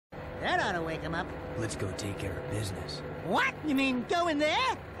That ought to wake him up. Let's go take care of business. What? You mean go in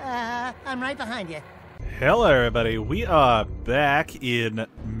there? I'm right behind you. Hello, everybody. We are back in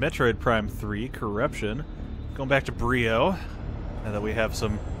Metroid Prime 3 Corruption. Going back to Brio. Now that we have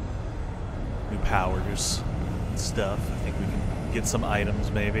some new powers and stuff, I think we can get some items,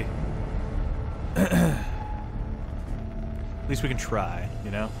 maybe. At least we can try,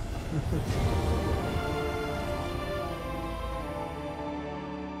 you know?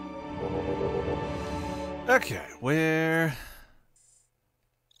 Okay, where...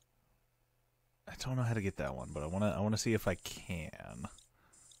 I don't know how to get that one, but I wanna see if I can.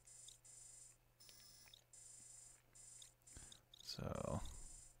 So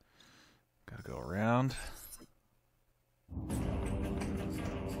gotta go around.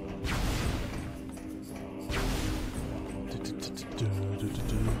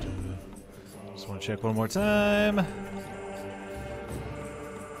 Just wanna check one more time.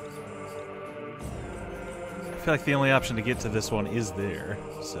 I feel like the only option to get to this one is there,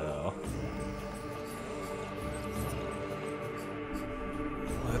 so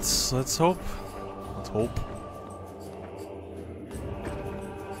let's hope. Let's hope.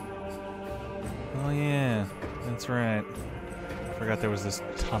 Oh yeah, that's right. Forgot there was this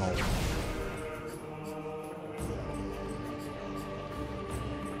tunnel.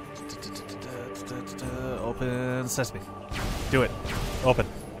 Open sesame. Do it. Open.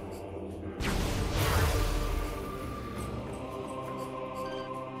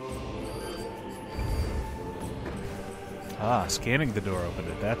 Ah, scanning the door opened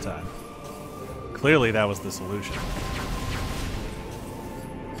at that time. Clearly that was the solution.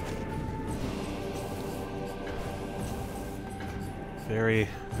 Very,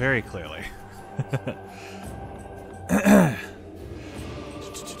 very clearly.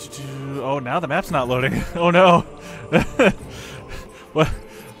 Oh, now the map's not loading. Oh no!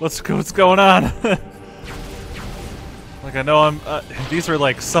 What's going on? Like, I know I'm. These are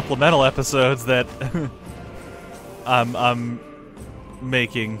like supplemental episodes that I'm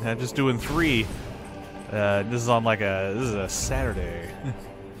making. I'm just doing 3. This is on like this is a Saturday.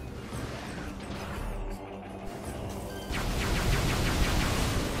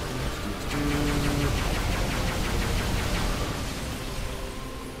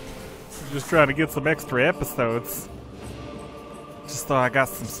 Just trying to get some extra episodes. Just thought I got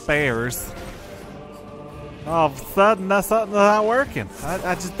some spares. All of a sudden, that's something that's not working.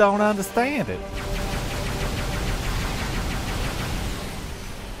 I just don't understand it.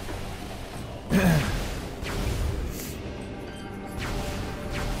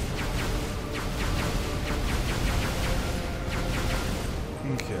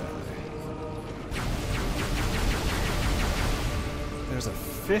 Okay. There's a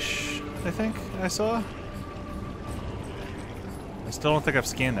fish, I think I saw. I still don't think I've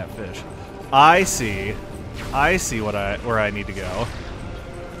scanned that fish. I see where I need to go.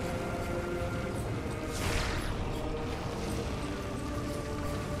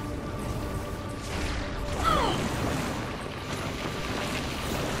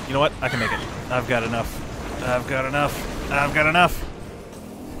 You know what? I can make it. I've got enough. I've got enough. I've got enough.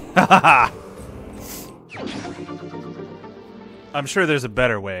 Ha ha ha! I'm sure there's a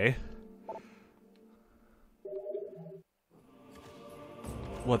better way.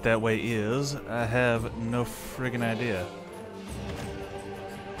 What that way is, I have no friggin' idea.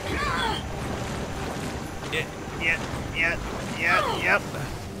 Yep.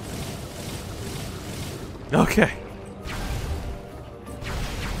 Okay.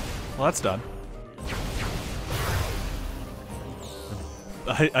 Well, that's done.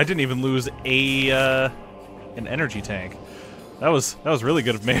 I didn't even lose an energy tank. That was really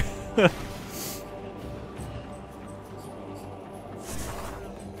good of me.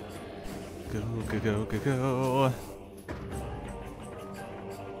 Go.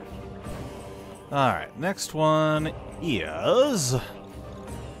 Alright, next one is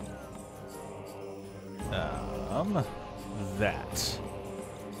that.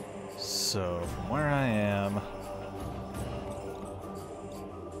 So from where I am,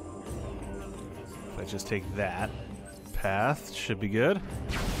 if I just take that path, should be good.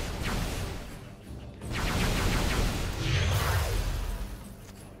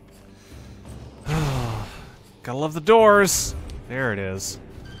 Gotta love the doors. There it is.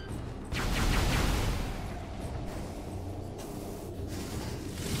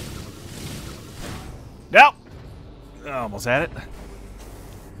 Nope. Almost had it.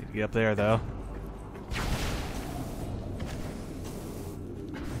 Need to get up there though.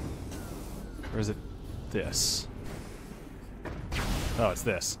 Or is it this? Oh, it's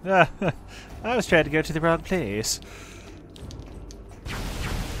this. I was trying to go to the wrong place.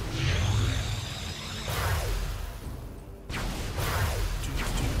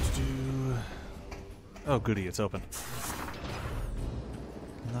 Oh, goody, it's open.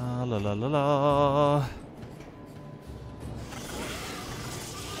 La la la la la.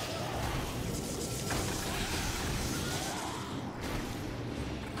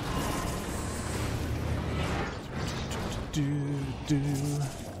 Do.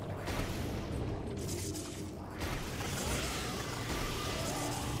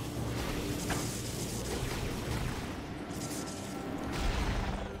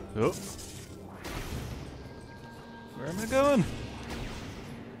 Oh. Where am I going?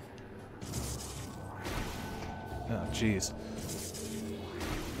 Oh, jeez.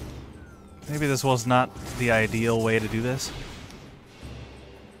 Maybe this was not the ideal way to do this.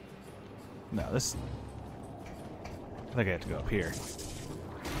 No, this... I think I have to go up here.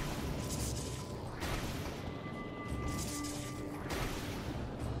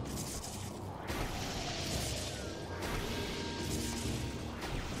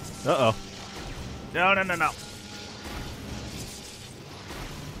 Uh-oh. No, no, no, no.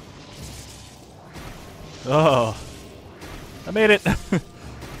 Oh. I made it.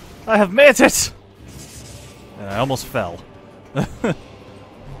 I have made it! And I almost fell.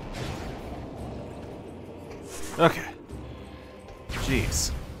 Okay.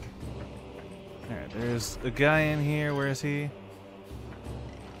 Jeez. Alright, there's a guy in here. Where is he?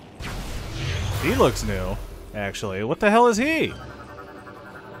 He looks new, actually. What the hell is he?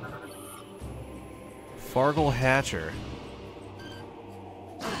 Fargle Hatcher.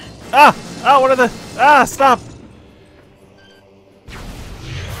 Ah! Ah, what are the... Ah, stop!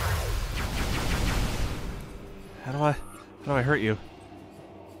 How do I hurt you?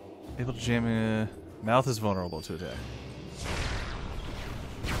 Able to jam... Mouth is vulnerable to attack.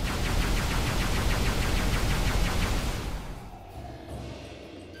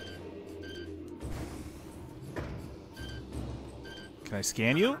 Can I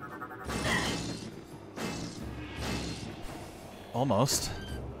scan you? Almost.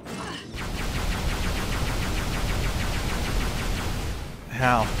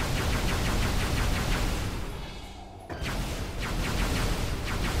 How?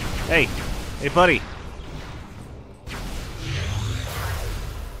 Hey! Hey, buddy!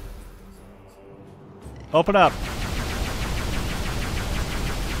 Open up!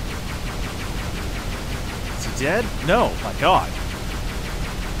 Is he dead? No! My God!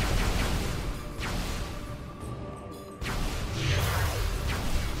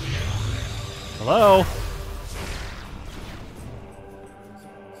 Hello?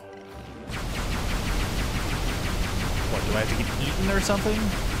 What, do I have to get eaten or something?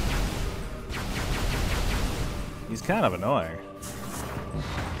 He's kind of annoying.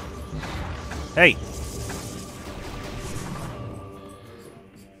 Hey!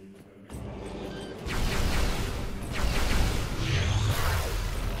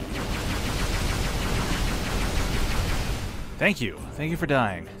 Thank you. Thank you for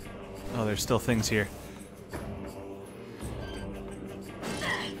dying. Oh, there's still things here.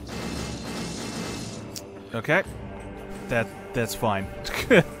 Okay. That's fine.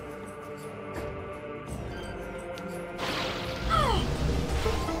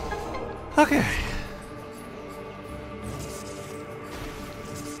 Okay.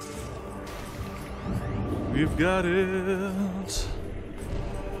 We've got it.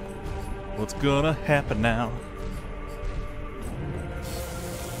 What's gonna happen now?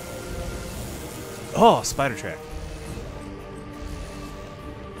 Oh, spider track.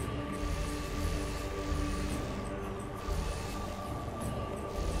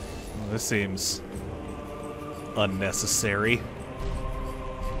 Well, this seems unnecessary.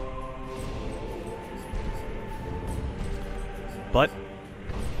 But,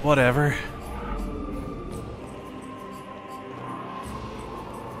 whatever.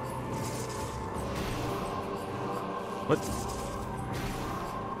 What?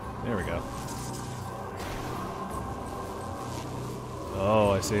 There we go.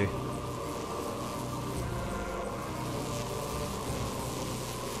 Oh, I see.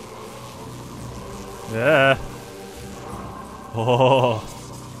 Yeah. Oh.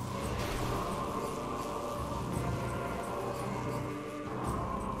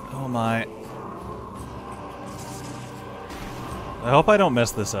 Oh my. I hope I don't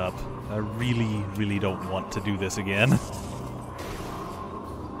mess this up. I really, really don't want to do this again.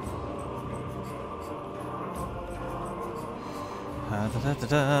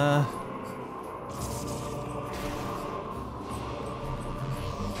 Da-da-da-da.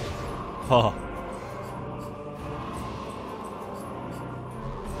 Oh.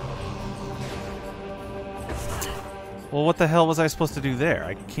 Well, what the hell was I supposed to do there?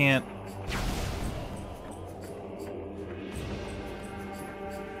 I can't...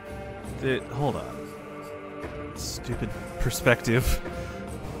 Hold on. Stupid perspective.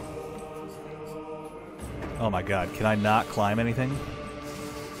 Oh my god, can I not climb anything?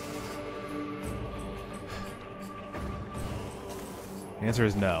 The answer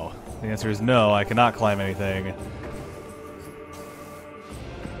is no. The answer is no, I cannot climb anything.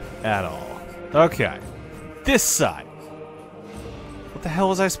 At all. Okay. This side. What the hell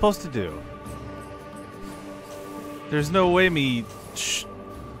was I supposed to do? There's no way me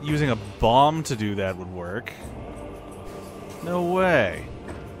using a bomb to do that would work. No way.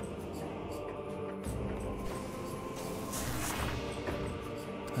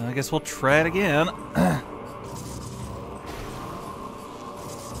 I guess we'll try it again.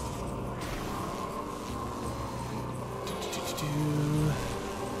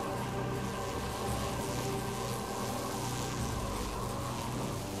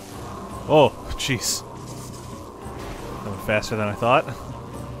 Oh, jeez. That went faster than I thought.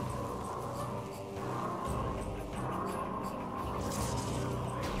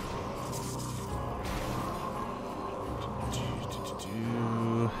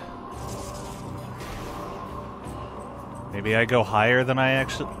 Maybe I go higher than I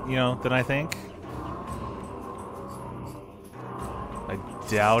actually, than I think. I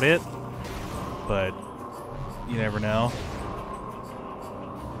doubt it, but you never know.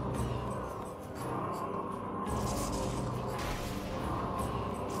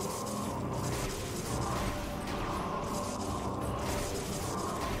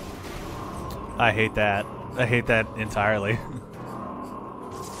 I hate that. I hate that entirely.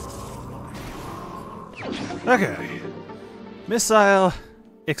 Okay. Missile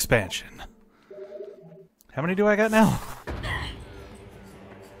expansion. How many do I got now?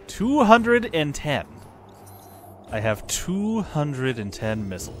 210. I have 210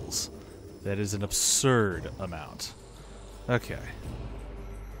 missiles. That is an absurd amount. Okay.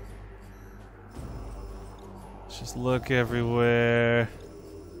 Let's just look everywhere.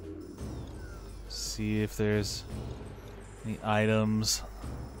 See if there's any items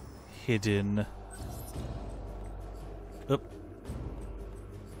hidden. Oop.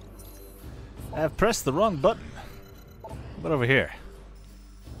 I've pressed the wrong button. What about over here?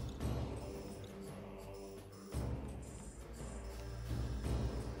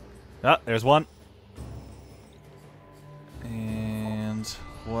 Ah, there's one. And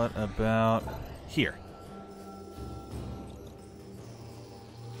what about here?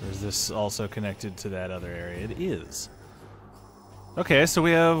 Or is this also connected to that other area? It is. Okay, so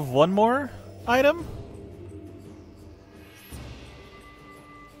we have one more item?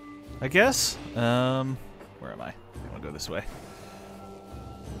 I guess? Where am I? I want to go this way.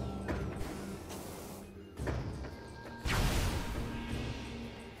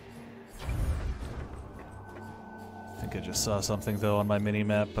 I think I just saw something, though, on my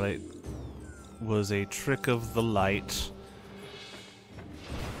mini-map, but it was a trick of the light.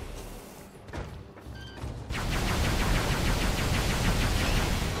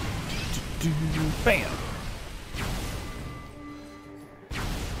 Bam!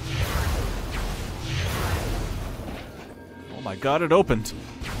 Oh my god, it opened!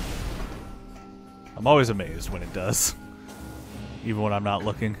 I'm always amazed when it does. Even when I'm not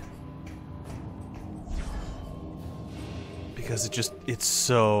looking. Because it's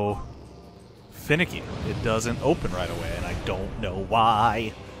so finicky. It doesn't open right away, and I don't know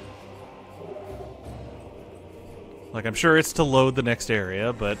why. Like, I'm sure it's to load the next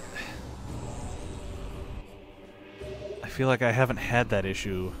area, but I feel like I haven't had that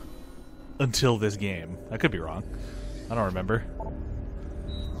issue until this game. I could be wrong. I don't remember.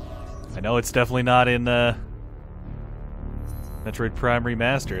 I know it's definitely not in Metroid Prime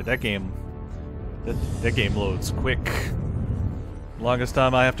Remastered. That game loads quick. Longest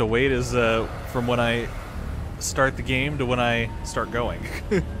time I have to wait is from when I start the game to when I start going.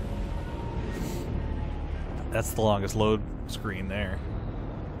 That's the longest load screen there.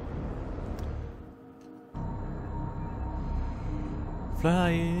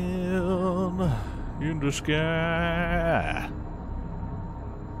 Flying in the sky.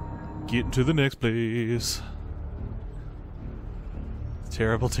 Getting to the next place.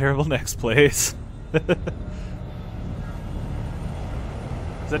 Terrible, terrible next place.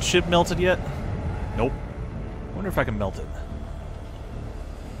 Is that ship melted yet? Nope. I wonder if I can melt it.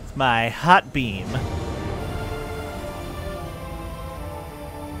 It's my hot beam.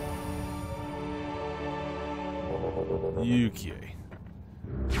 Okay.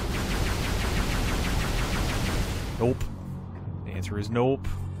 Nope. The answer is nope.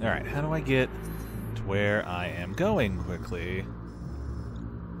 Alright, how do I get to where I am going quickly?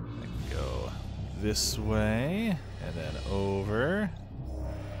 I can go this way, and then over.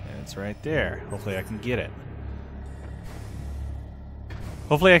 And it's right there. Hopefully I can get it.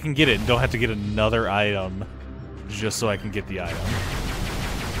 Hopefully I can get it and don't have to get another item just so I can get the item.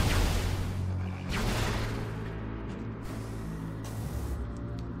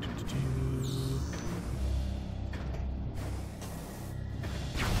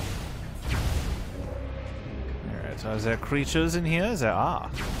 Alright, so is there creatures in here? Is there...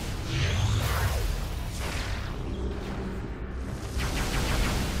 Ah.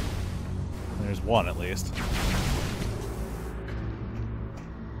 There's one at least.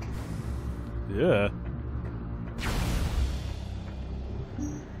 Yeah.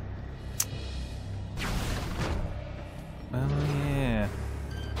 Oh yeah.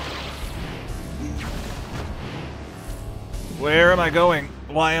 Where am I going?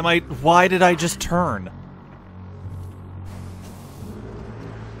 Why did I just turn?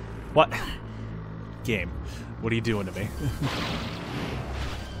 What? Game. What are you doing to me?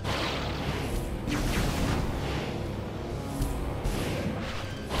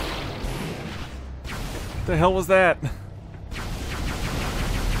 What the hell was that?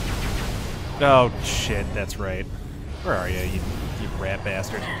 Oh shit, that's right. Where are you, you rat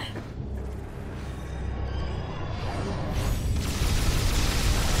bastard?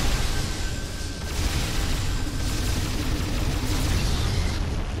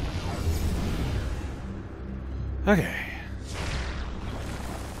 Okay.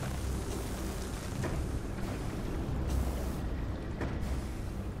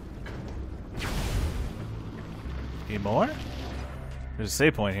 Need more? There's a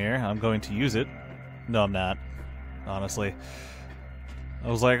save point here. I'm going to use it. No, I'm not. Honestly. I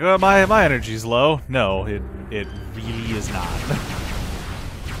was like, oh, my energy's low. No, it really is not.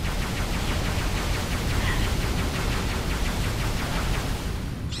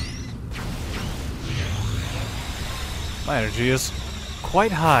 My energy is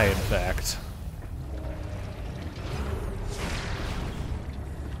quite high, in fact.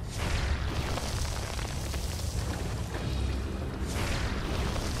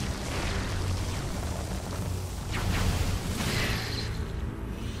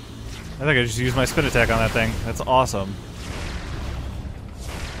 I think I just used my spin attack on that thing. That's awesome.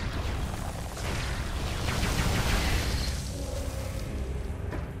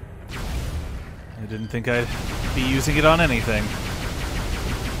 I didn't think I'd be using it on anything.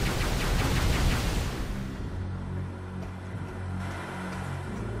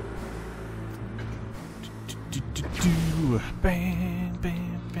 Bam,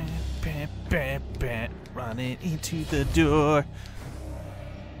 bam, bam, bam, bam, bam. Running into the door.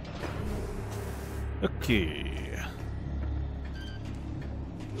 Okay.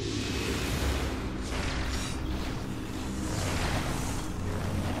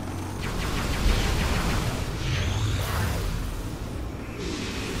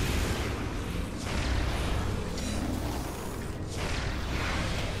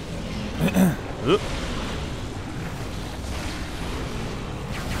 Oop.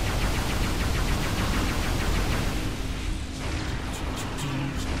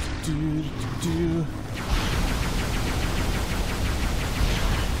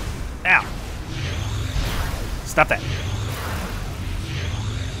 Ow! Stop that.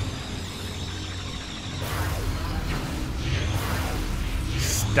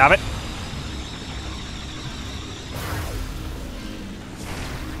 Stop it.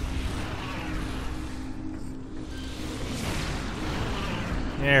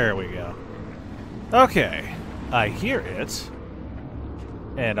 There we go. Okay. I hear it.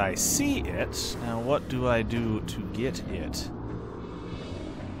 And I see it. Now what do I do to get it?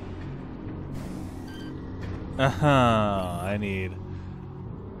 I need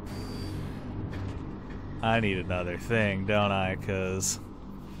another thing, don't I? 'Cause...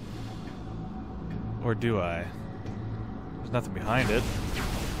 Or do I? There's nothing behind it.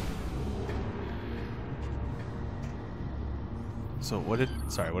 So what did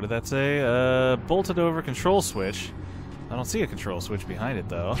that say? Bolted over control switch. I don't see a control switch behind it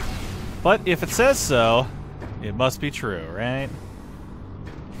though. But if it says so, it must be true, right?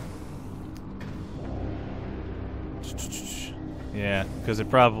 Yeah, because it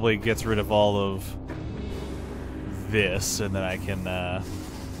probably gets rid of all of this, and then I can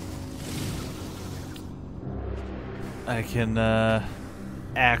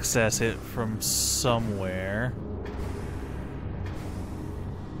access it from somewhere.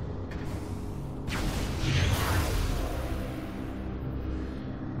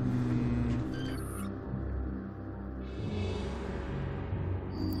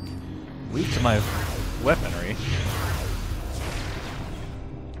 Weak to my weaponry.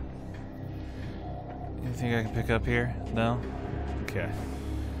 Anything I can pick up here? No? Okay.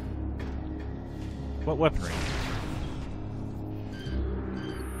 What weaponry?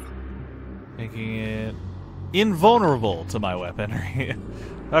 Making it invulnerable to my weaponry.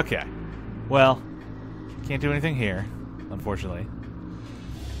 Okay. Well, can't do anything here, unfortunately.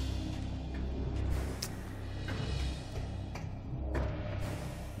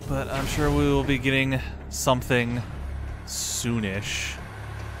 But I'm sure we will be getting something soonish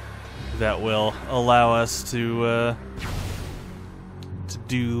that will allow us to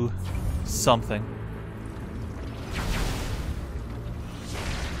do something.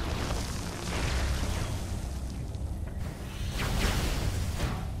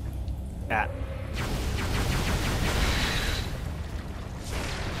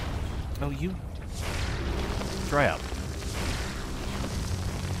 Oh, you dry up.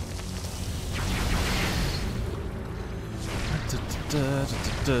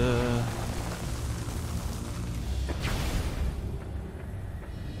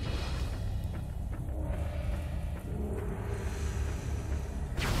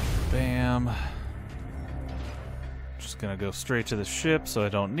 Bam. Just gonna go straight to the ship so I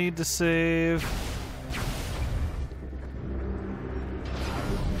don't need to save.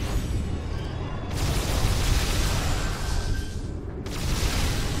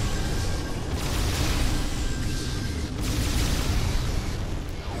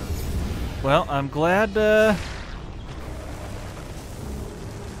 Well, I'm glad I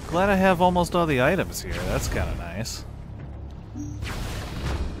have almost all the items here. That's kind of nice.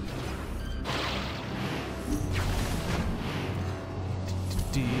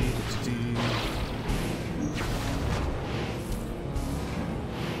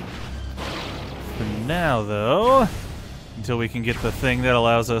 For now, though, until we can get the thing that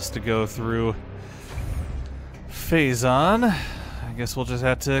allows us to go through Phazon, I guess we'll just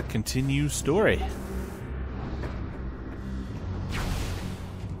have to continue story.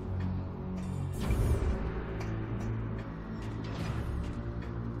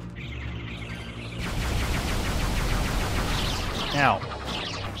 Ow.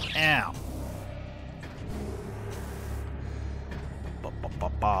 Ow.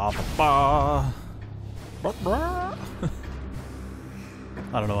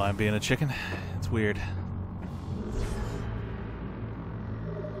 I don't know why I'm being a chicken. It's weird.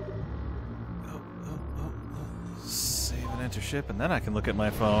 Save and enter ship, and then I can look at my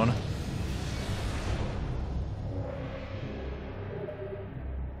phone.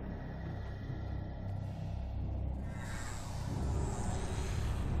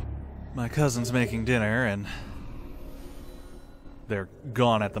 My cousin's making dinner, and they're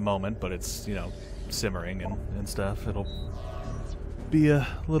gone at the moment, but it's, you know, simmering and stuff. It'll be a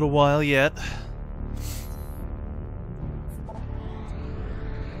little while yet.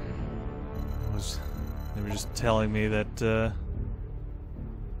 They were just telling me that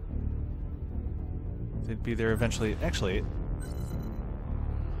they'd be there eventually. Actually,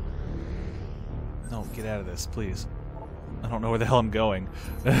 no, get out of this, please. I don't know where the hell I'm going.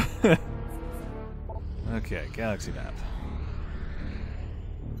 Okay, galaxy map.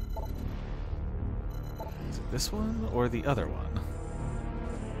 Is it this one or the other one?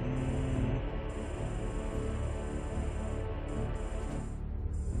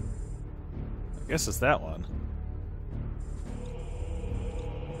 I guess it's that one.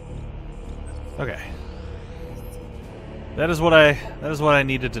 Okay. That is what I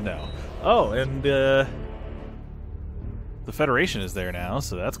needed to know. Oh, and the Federation is there now,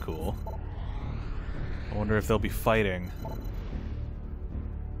 so that's cool. I wonder if they'll be fighting.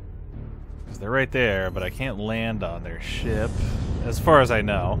 Because they're right there, but I can't land on their ship, as far as I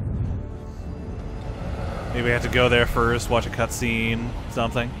know. Maybe I have to go there first, watch a cutscene,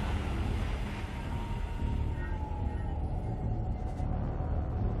 something.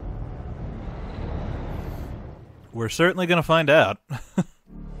 We're certainly gonna find out.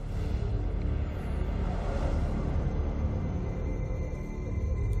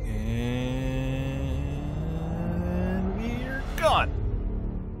 And we're gone.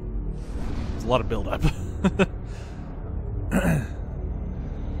 There's a lot of build-up.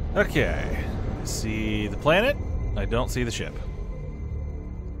 Okay. I see the planet. I don't see the ship.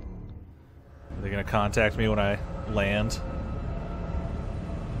 Are they gonna contact me when I land?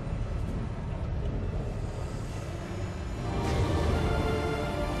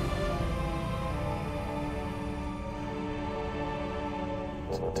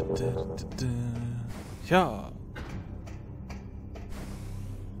 Yeah.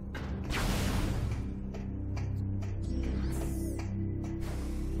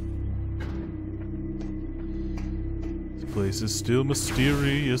 This place is still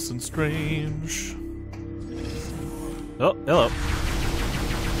mysterious and strange. Oh, hello.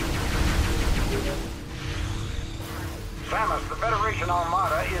 Samus, the Federation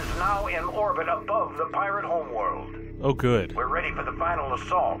Armada is now in orbit above the pirate homeworld. Oh, good. We're ready for the final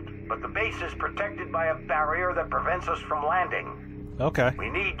assault, but the base is protected by a barrier that prevents us from landing. Okay. We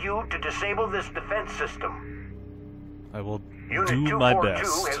need you to disable this defense system. I will Unit do my 242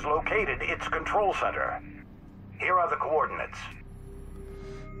 best. has located its control center. Here are the coordinates.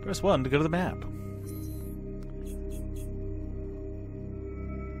 Press 1 to go to the map.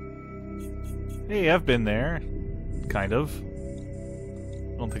 Hey, I've been there. Kind of.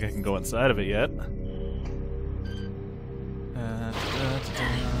 I don't think I can go inside of it yet.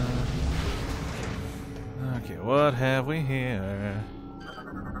 Okay, what have we here?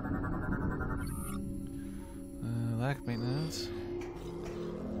 Lack maintenance.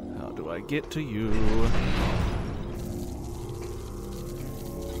 How do I get to you?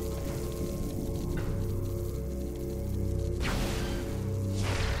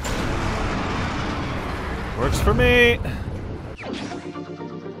 Works for me.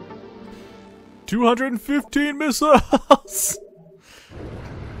 215 missiles.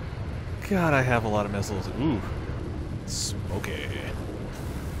 God, I have a lot of missiles. Ooh, smoky.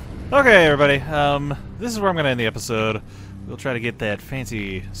 Okay, everybody. This is where I'm going to end the episode. We'll try to get that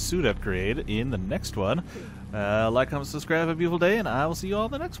fancy suit upgrade in the next one. Like, comment, subscribe. Have a beautiful day, and I will see you all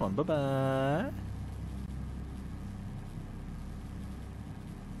in the next one. Bye-bye.